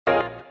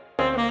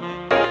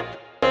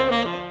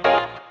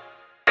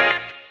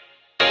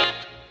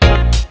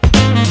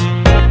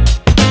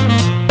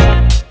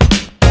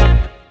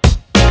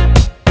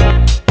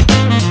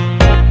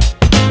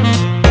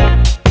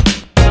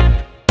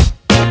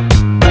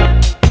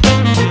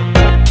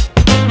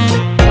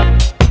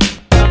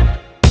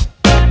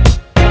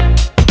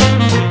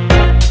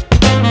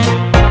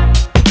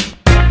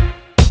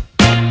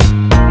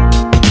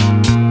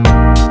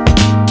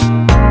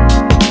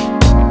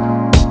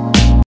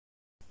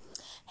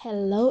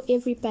Hello,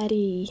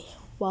 everybody.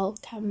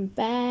 Welcome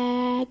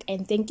back,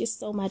 and thank you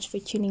so much for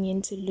tuning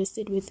in to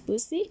Lucid with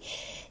Busi.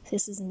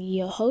 This is me,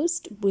 your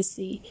host,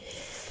 Busi.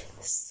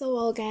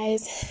 So,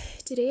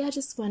 guys, today I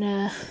just want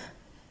to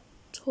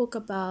talk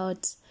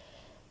about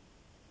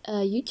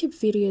a YouTube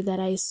video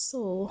that I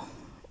saw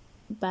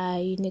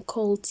by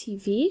Nicole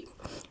TV.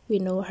 We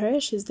know her.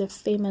 She's the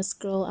famous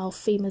girl, our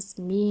famous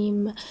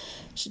meme.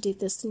 She did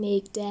the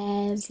snake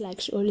dance.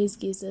 Like, she always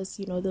gives us,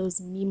 those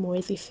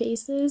meme-worthy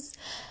faces.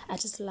 I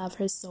just love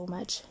her so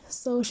much.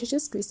 So she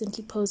just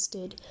recently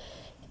posted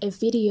a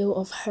video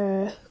of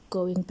her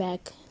going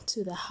back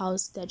to the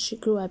house that she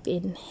grew up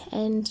in,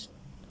 and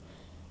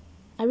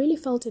I really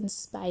felt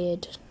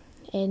inspired,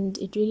 and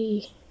it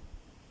really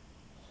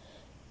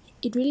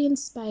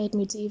inspired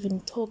me to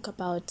even talk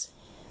about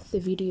the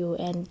video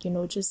and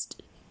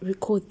just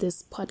record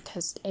this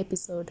podcast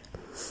episode.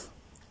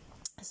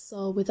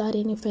 So without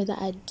any further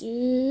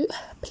ado,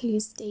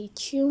 please stay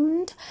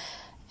tuned,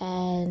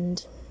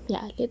 and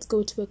let's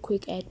go to a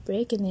quick ad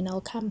break, and then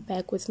I'll come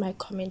back with my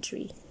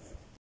commentary.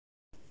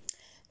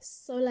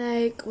 So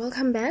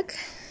welcome back.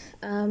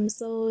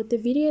 So the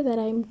video that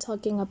I'm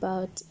talking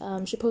about,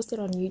 she posted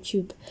on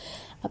YouTube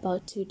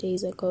about 2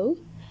 days ago.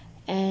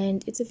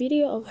 And it's a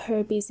video of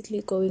her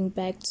basically going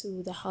back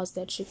to the house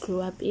that she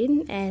grew up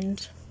in,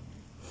 and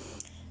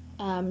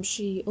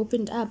she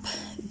opened up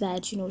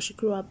that she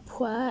grew up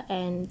poor,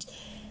 and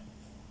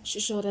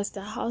she showed us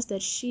the house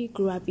that she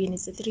grew up in.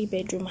 It's a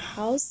 3-bedroom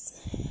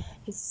house.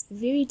 It's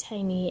very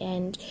tiny,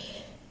 and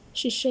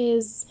she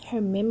shares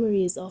her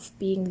memories of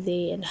being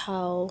there and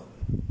how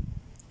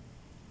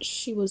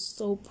she was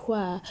so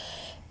poor,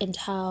 and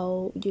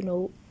how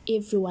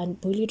everyone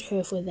bullied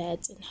her for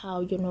that, and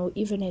how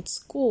even at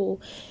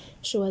school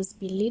she was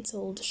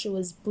belittled, she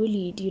was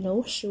bullied,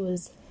 she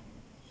was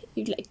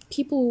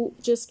people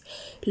just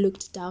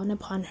looked down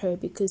upon her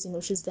because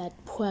she's that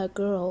poor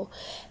girl.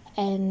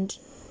 And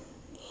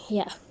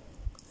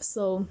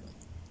so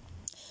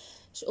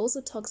she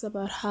also talks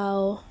about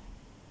how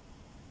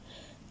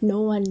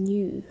no one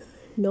knew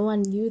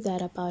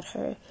that about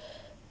her.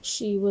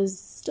 She was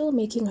still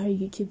making her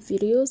YouTube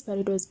videos, but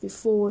it was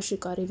before she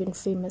got even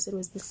famous. It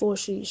was before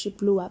she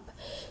blew up.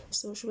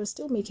 So she was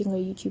still making her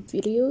YouTube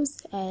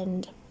videos,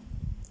 and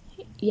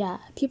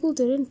people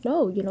didn't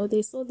know,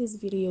 they saw these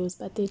videos,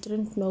 but they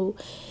didn't know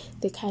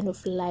the kind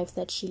of life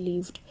that she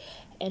lived.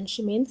 And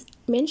she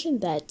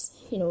mentioned that,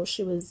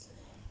 she was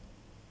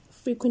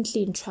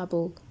frequently in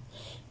trouble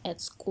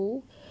at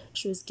school.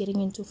 She was getting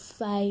into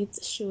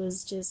fights. She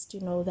was just,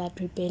 that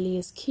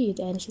rebellious kid.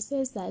 And she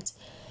says that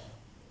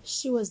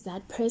she was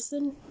that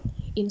person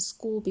in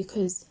school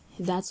because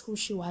that's who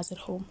she was at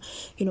home.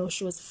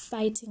 She was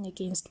fighting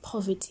against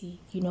poverty.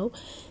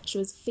 She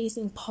was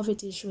facing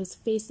poverty. She was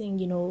facing,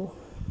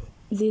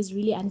 these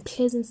really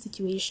unpleasant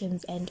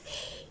situations, and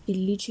it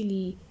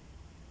literally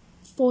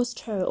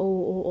forced her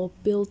or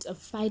built a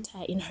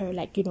fighter in her.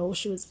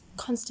 She was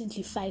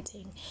constantly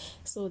fighting.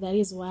 So that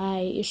is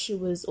why she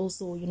was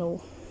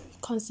also,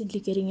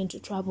 constantly getting into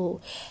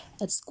trouble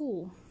at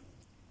school,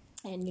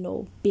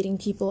 and beating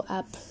people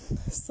up.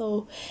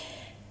 So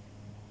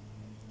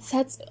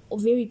that's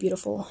very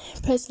beautiful.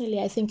 Personally,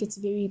 I think it's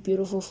very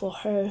beautiful for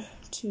her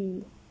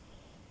to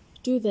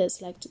do this,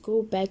 to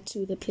go back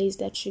to the place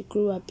that she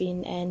grew up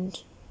in,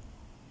 and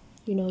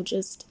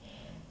just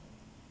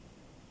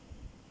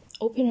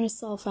open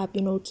herself up,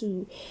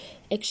 to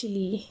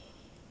actually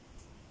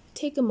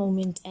take a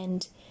moment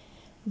and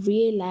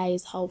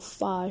realize how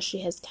far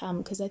she has come.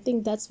 Because I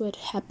think that's what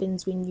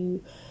happens when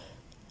you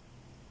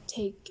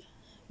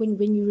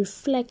when you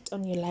reflect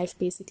on your life,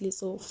 basically.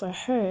 So for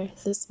her,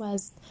 this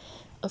was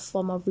a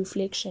form of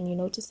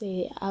reflection, to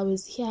say, I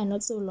was here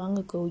not so long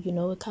ago,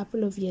 a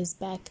couple of years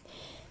back,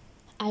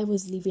 I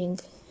was living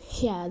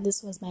here.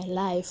 This was my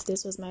life.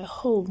 This was my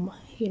home,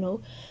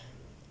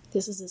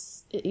 This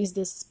is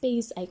the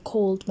space I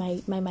called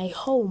my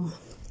home.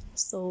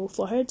 So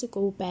for her to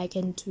go back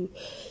and to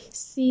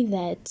see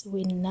that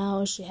when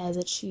now she has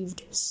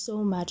achieved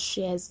so much,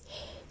 she has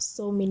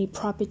so many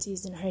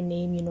properties in her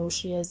name,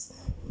 she has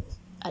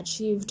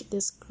achieved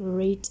this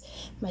great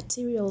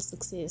material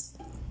success.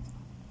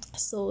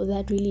 So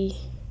that really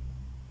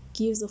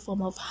gives a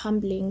form of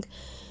humbling.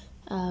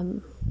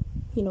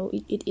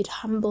 It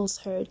humbles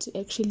her to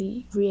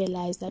actually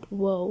realize that,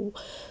 whoa,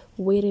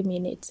 wait a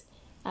minute,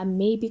 I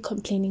may be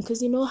complaining,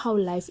 because how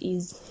life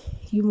is.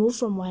 You move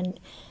from one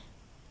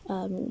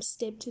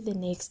step to the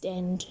next,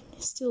 and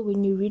still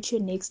when you reach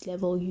your next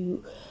level,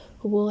 you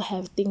will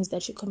have things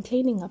that you're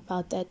complaining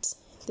about, that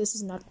this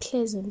is not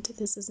pleasant,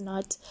 this is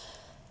not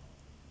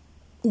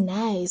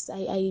nice,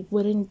 I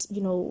wouldn't,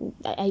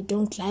 I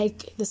don't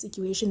like the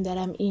situation that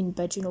I'm in.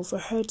 But for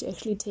her to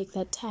actually take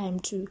that time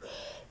to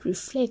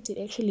reflect, it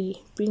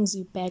actually brings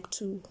you back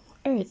to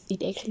earth.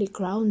 It actually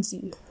grounds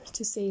you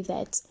to say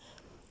that,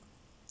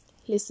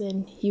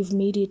 listen, you've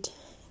made it.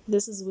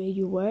 This is where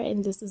you were,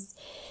 and this is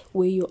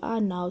where you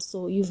are now.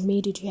 So you've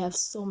made it. You have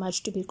so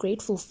much to be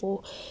grateful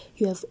for.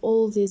 You have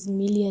all these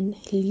million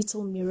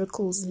little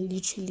miracles,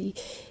 literally,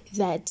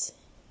 that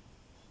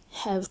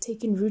have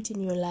taken root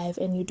in your life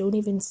and you don't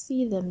even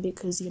see them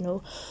because,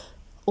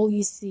 all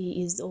you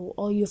see is, or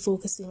all you're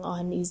focusing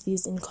on is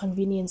these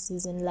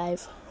inconveniences in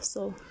life.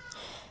 So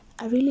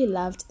I really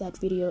loved that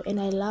video, and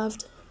I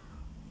loved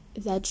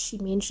that she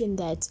mentioned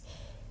that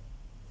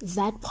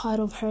part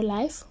of her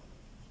life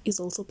is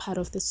also part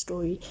of the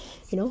story.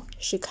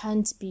 She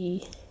can't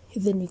be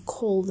the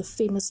Nicole, the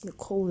famous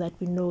Nicole that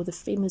we know, the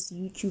famous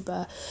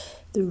YouTuber,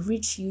 the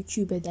rich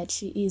YouTuber that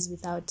she is,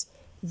 without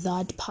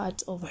that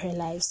part of her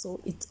life. So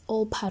it's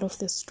all part of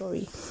the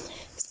story.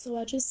 So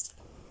I just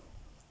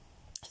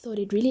thought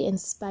it really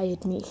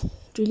inspired me,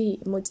 it really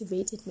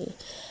motivated me.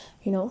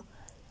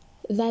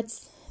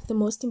 That's the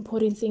most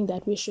important thing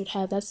that we should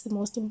have. That's the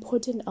most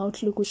important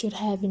outlook we should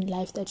have in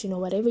life, that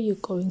whatever you're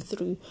going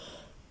through,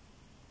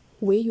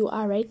 where you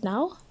are right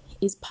now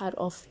is part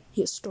of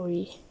your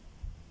story.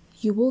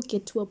 You will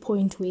get to a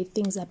point where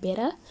things are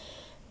better,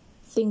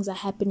 things are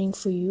happening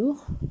for you,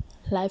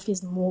 life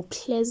is more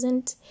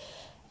pleasant,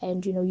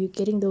 and you're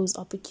getting those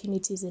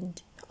opportunities and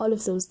all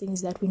of those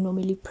things that we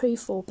normally pray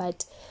for.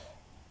 But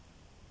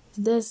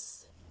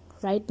this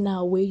right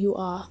now, where you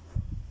are,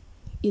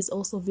 is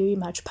also very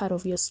much part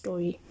of your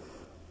story.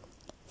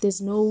 There's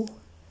no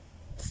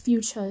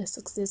future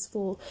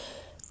successful,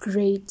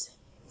 great,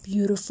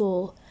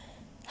 beautiful,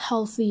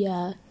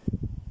 healthier,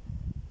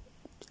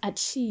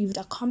 achieved,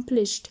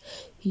 accomplished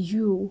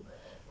you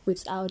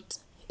without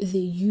the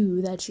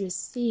you that you're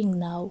seeing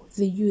now,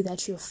 the you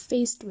that you're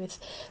faced with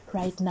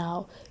right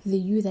now, the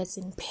you that's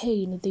in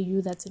pain, the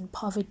you that's in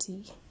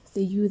poverty,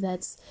 the you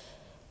that's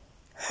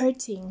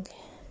hurting,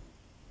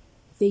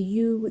 the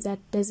you that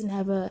doesn't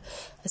have a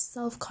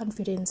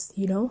self-confidence.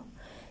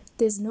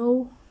 There's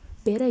no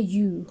better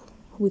you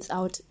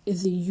without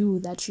the you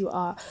that you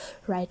are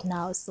right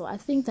now. So I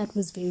think that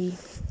was very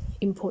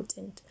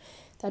important.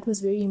 That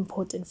was very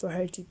important for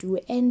her to do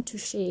and to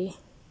share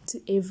to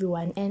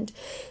everyone. And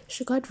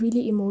she got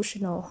really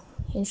emotional,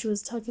 and she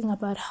was talking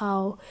about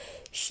how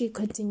she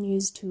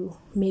continues to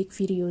make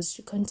videos.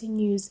 She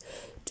continues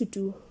to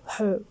do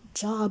her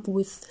job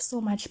with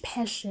so much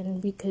passion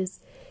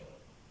because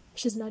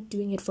she's not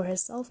doing it for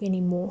herself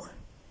anymore.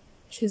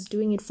 She's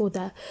doing it for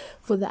the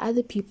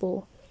other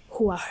people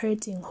who are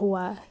hurting, who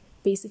are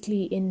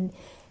basically in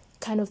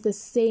kind of the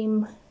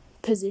same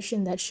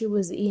position that she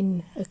was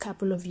in a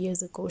couple of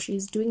years ago.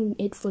 She's doing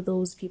it for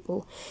those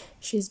people.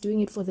 She's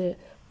doing it for the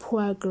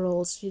poor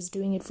girls. She's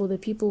doing it for the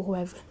people who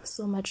have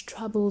so much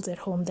troubles at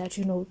home that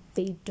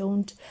they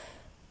don't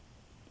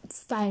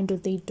find, or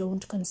they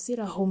don't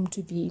consider home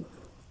to be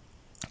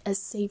a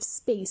safe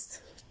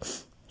space.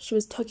 She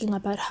was talking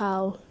about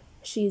how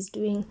she is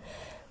doing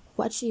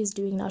what she is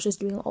doing now. She's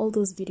doing all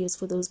those videos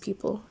for those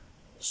people.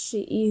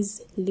 She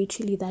is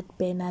literally that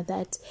banner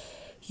that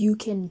you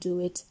can do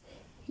it.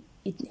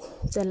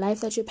 The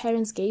life that your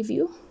parents gave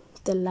you,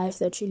 the life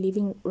that you're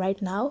living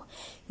right now,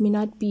 may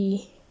not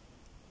be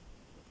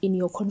in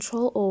your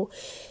control, or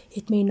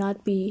it may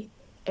not be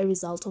a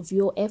result of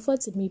your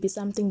efforts. It may be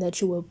something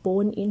that you were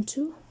born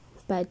into,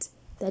 but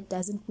that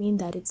doesn't mean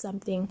that it's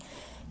something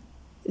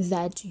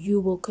that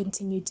you will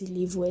continue to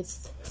live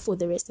with for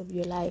the rest of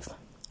your life.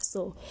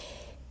 So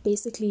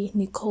basically,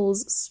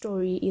 Nicole's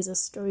story is a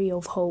story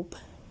of hope,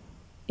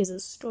 is a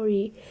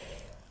story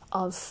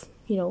of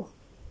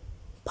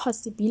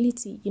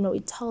possibility.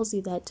 It tells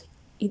you that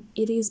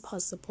it is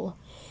possible.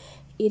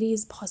 It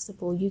is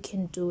possible. You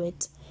can do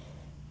it.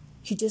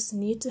 You just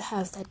need to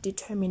have that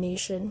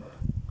determination.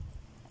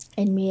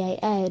 And may I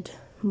add,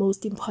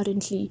 most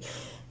importantly,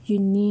 you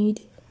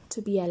need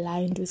to be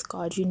aligned with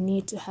God. You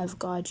need to have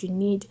God. You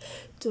need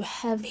to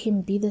have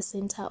Him be the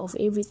center of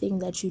everything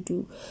that you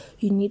do.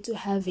 You need to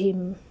have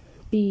Him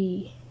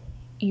be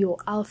your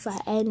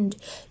Alpha and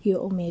your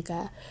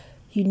Omega.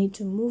 You need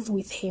to move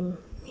with Him.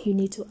 You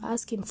need to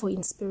ask Him for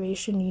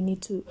inspiration. You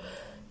need to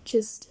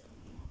just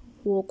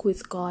walk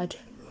with God,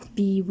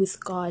 be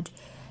with God,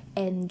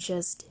 and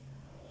just,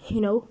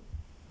 you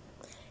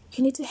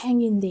need to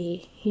hang in there.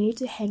 You need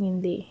to hang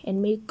in there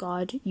and make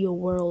God your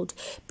world,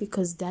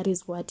 because that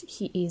is what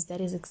He is.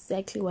 That is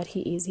exactly what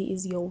He is. He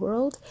is your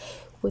world.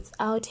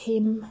 Without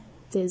Him,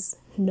 there's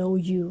no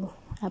you.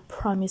 I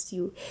promise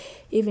you.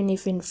 Even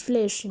if in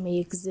flesh you may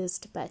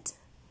exist, but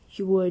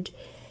you would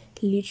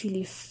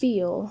literally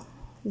feel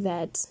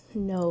that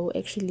no,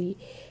 actually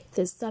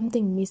there's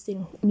something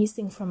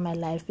missing from my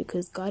life,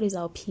 because God is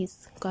our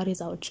peace, God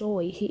is our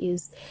joy, He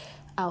is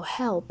our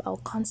help, our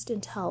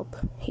constant help.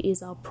 He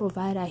is our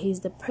provider. He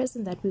is the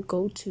person that we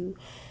go to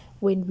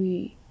when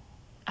we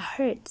are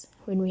hurt,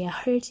 when we are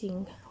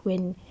hurting,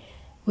 when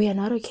we are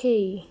not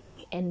okay,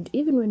 and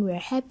even when we are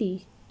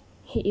happy.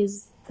 He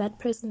is that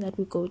person that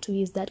we go to.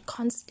 He is that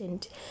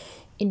constant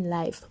in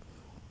life.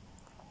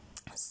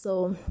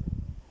 So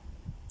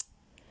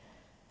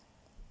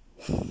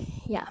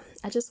yeah,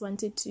 I just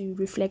wanted to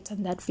reflect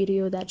on that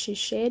video that she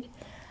shared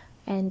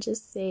and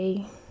just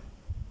say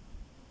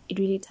it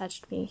really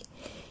touched me.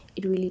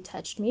 It really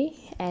touched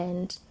me,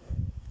 and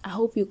I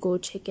hope you go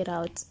check it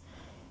out.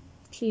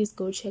 please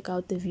go check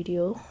out the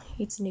video.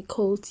 It's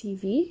Nicole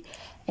TV,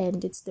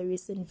 and it's the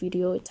recent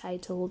video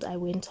titled I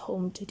Went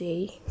Home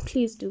Today.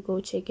 Please do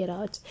go check it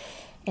out.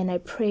 And I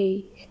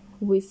pray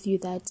with you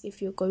that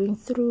if you're going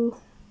through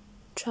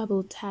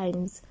troubled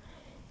times,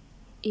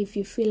 if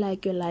you feel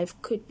like your life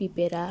could be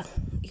better,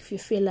 if you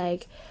feel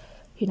like,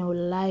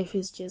 life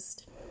is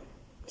just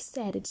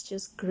sad, it's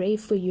just gray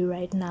for you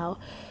right now,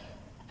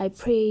 I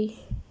pray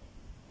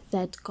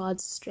that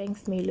God's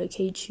strength may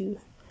locate you.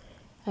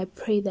 I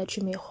pray that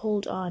you may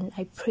hold on.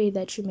 I pray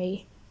that you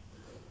may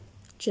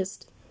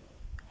just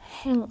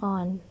hang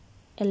on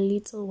a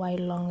little while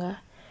longer.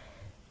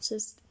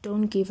 Just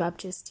don't give up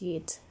just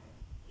yet.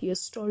 Your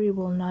story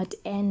will not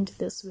end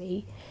this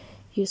way.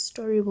 Your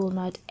story will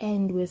not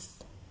end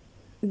with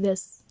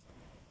this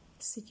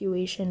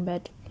situation,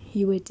 but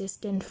you were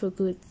destined for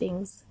good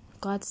things.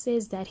 God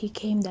says that He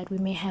came that we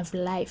may have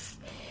life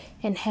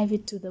and have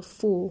it to the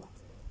full.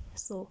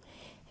 So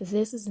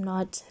this is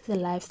not the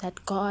life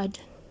that God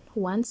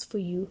wants for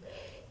you.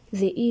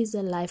 There is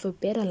a life, a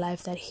better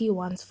life that He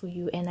wants for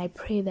you, and I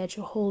pray that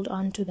you hold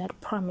on to that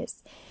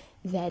promise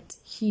that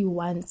He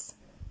wants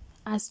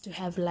us to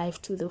have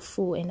life to the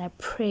full. And I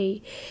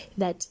pray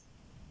that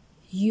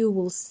you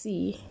will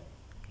see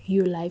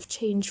your life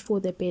change for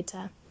the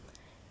better.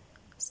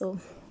 So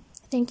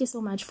thank you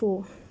so much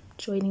for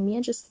joining me.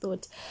 I just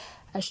thought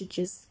I should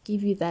just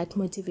give you that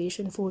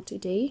motivation for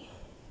today.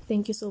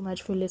 Thank you so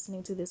much for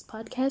listening to this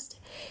podcast.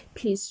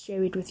 Please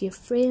share it with your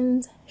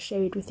friends,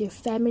 share it with your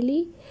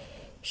family,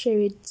 share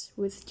it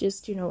with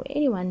just,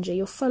 anyone,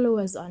 your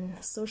followers on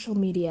social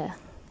media.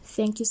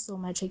 Thank you so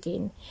much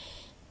again.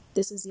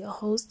 This is your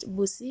host,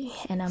 Busi,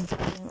 and I'm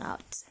signing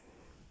out.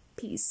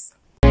 Peace.